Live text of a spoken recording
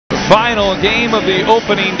Final game of the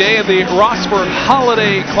opening day of the Rossford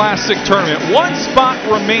Holiday Classic Tournament. One spot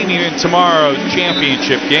remaining in tomorrow's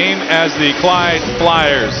championship game as the Clyde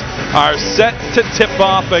Flyers are set to tip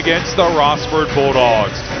off against the Rossford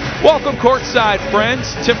Bulldogs. Welcome courtside,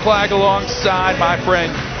 friends. Tim Clagg alongside my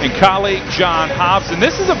friend and colleague John Hobbs. And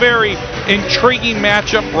this is a very intriguing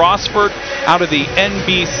matchup. Rossford out of the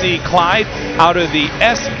NBC, Clyde out of the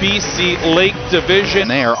SBC Lake Division.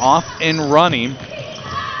 They are off and running.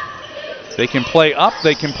 They can play up,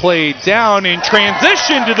 they can play down in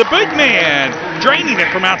transition to the big man. Draining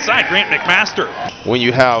it from outside, Grant McMaster. When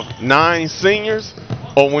you have 9 seniors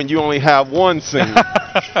or when you only have 1 senior.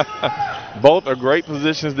 Both are great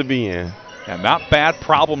positions to be in. And not bad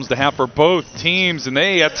problems to have for both teams. And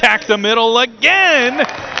they attack the middle again.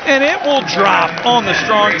 And it will drop on the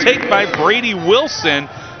strong take by Brady Wilson.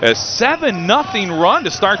 A 7-0 run to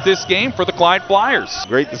start this game for the Clyde Flyers.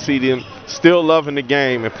 Great to see them still loving the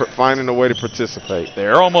game and finding a way to participate.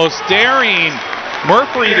 They're almost daring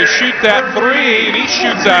Murphy to shoot that 3, and he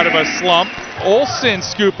shoots out of a slump. Olsen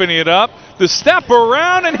scooping it up. The step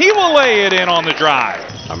around, and he will lay it in on the drive.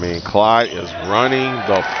 I mean, Clyde is running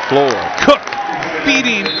the floor. Cook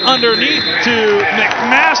feeding underneath to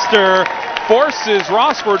McMaster. Forces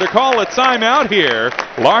Rossford to call a timeout here.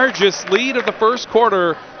 Largest lead of the first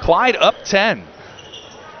quarter. Clyde up 10.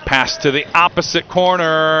 Pass to the opposite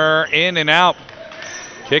corner. In and out.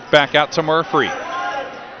 Kick back out to Murphy.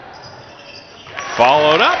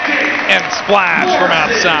 Followed up and splash from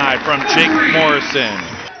outside from Jake Morrison.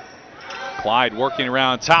 Clyde working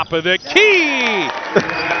around top of the key.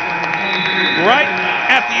 Right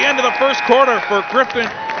at the end of the first quarter for Griffin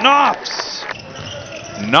Knopfs.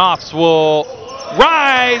 Knopfs will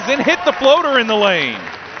rise and hit the floater in the lane.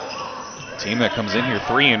 Team that comes in here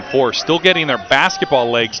 3 and 4, still getting their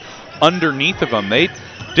basketball legs underneath of them. They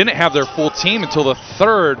didn't have their full team until the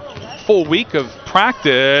 3rd full week of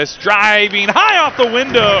practice. Driving high off the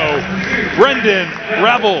window, Brendan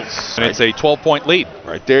Revels. And it's a 12-point lead.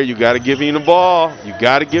 Right there, you got to give him the ball. You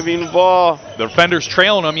got to give him the ball. The defender's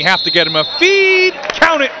trailing him. You have to get him a feed.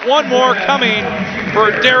 Count it. One more coming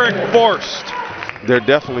for Derek Forst. They're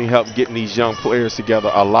definitely helped getting these young players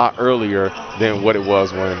together a lot earlier than what it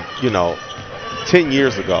was when, 10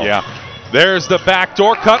 years ago. Yeah. There's the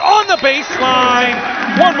backdoor cut on the baseline.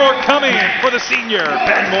 One more coming for the senior,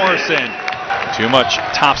 Ben Morrison. Too much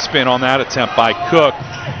topspin on that attempt by Cook.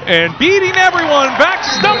 And beating everyone back,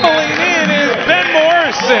 stumbling in is Ben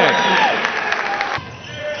Morrison.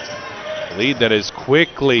 Lead that is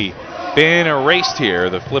quickly been erased here.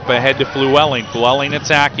 The flip ahead to Flewelling. Flewelling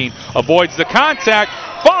attacking, avoids the contact,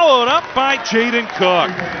 followed up by Jaden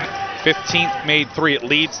Cook. 15th made 3, it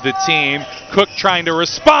leads the team. Cook trying to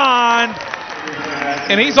respond,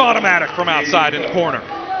 and he's automatic from outside in the corner.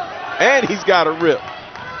 And he's got a rip.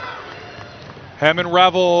 Hammond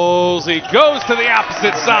Revels, he goes to the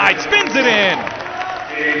opposite side, spins it in.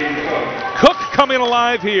 Cook coming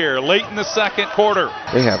alive here late in the second quarter.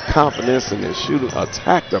 They have confidence in their shooting.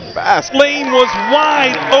 Attack the basket. Lane was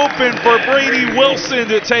wide open for Brady Wilson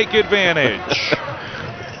to take advantage.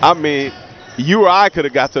 I mean, you or I could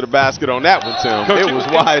have got to the basket on that one, Tim. Coach, it was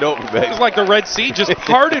wide open, baby. It was like the Red Sea just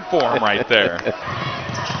parted for him right there.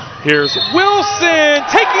 Here's Wilson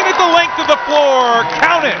taking it the length of the floor.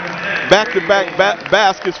 Count it. Back-to-back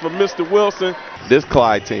baskets for Mr. Wilson. This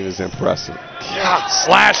Clyde team is impressive. Yeah,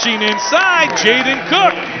 slashing inside, Jaden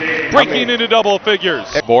Cook breaking into double figures.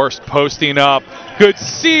 Borst posting up, good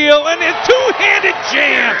seal, and a two-handed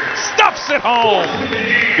jam, stuffs it home.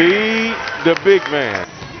 Feed the big man.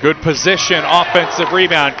 Good position, offensive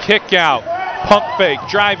rebound, kick out, pump fake,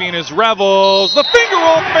 driving his Revels, the finger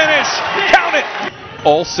roll finish, count it.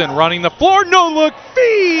 Olsen running the floor, no look,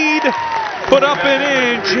 feed. Put up and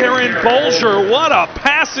in, Jaron Bolger. What a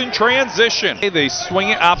pass in transition. They swing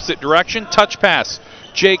it opposite direction, touch pass.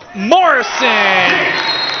 Jake Morrison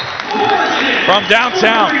from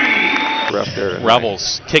downtown.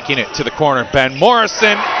 Revels kicking it to the corner. Ben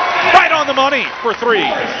Morrison right on the money for 3.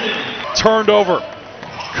 Turned over.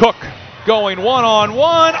 Cook going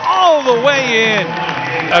one-on-one all the way in.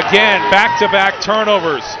 Again, back-to-back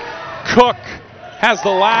turnovers. Cook has the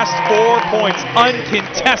last 4 points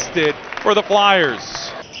uncontested for the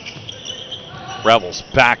Flyers. Revels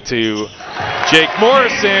back to Jake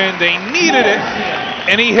Morrison. They needed it,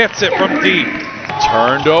 and he hits it from deep.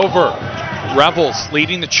 Turned over. Revels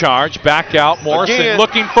leading the charge. Back out. Morrison again,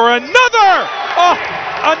 looking for another. Oh,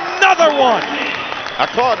 another one. I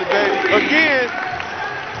called it, baby. Again.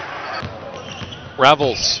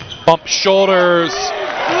 Revels bump shoulders.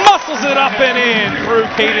 Muscles it up and in through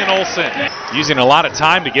Caden Olsen. Using a lot of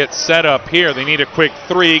time to get set up here. They need a quick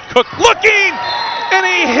 3. Cook looking! and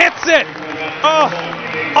he hits it. Oh,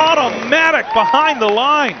 automatic behind the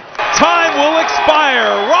line. Time will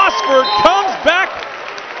expire. Rossford comes back,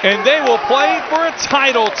 and they will play for a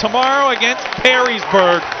title tomorrow against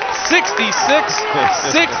Perrysburg.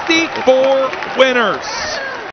 66-64 winners.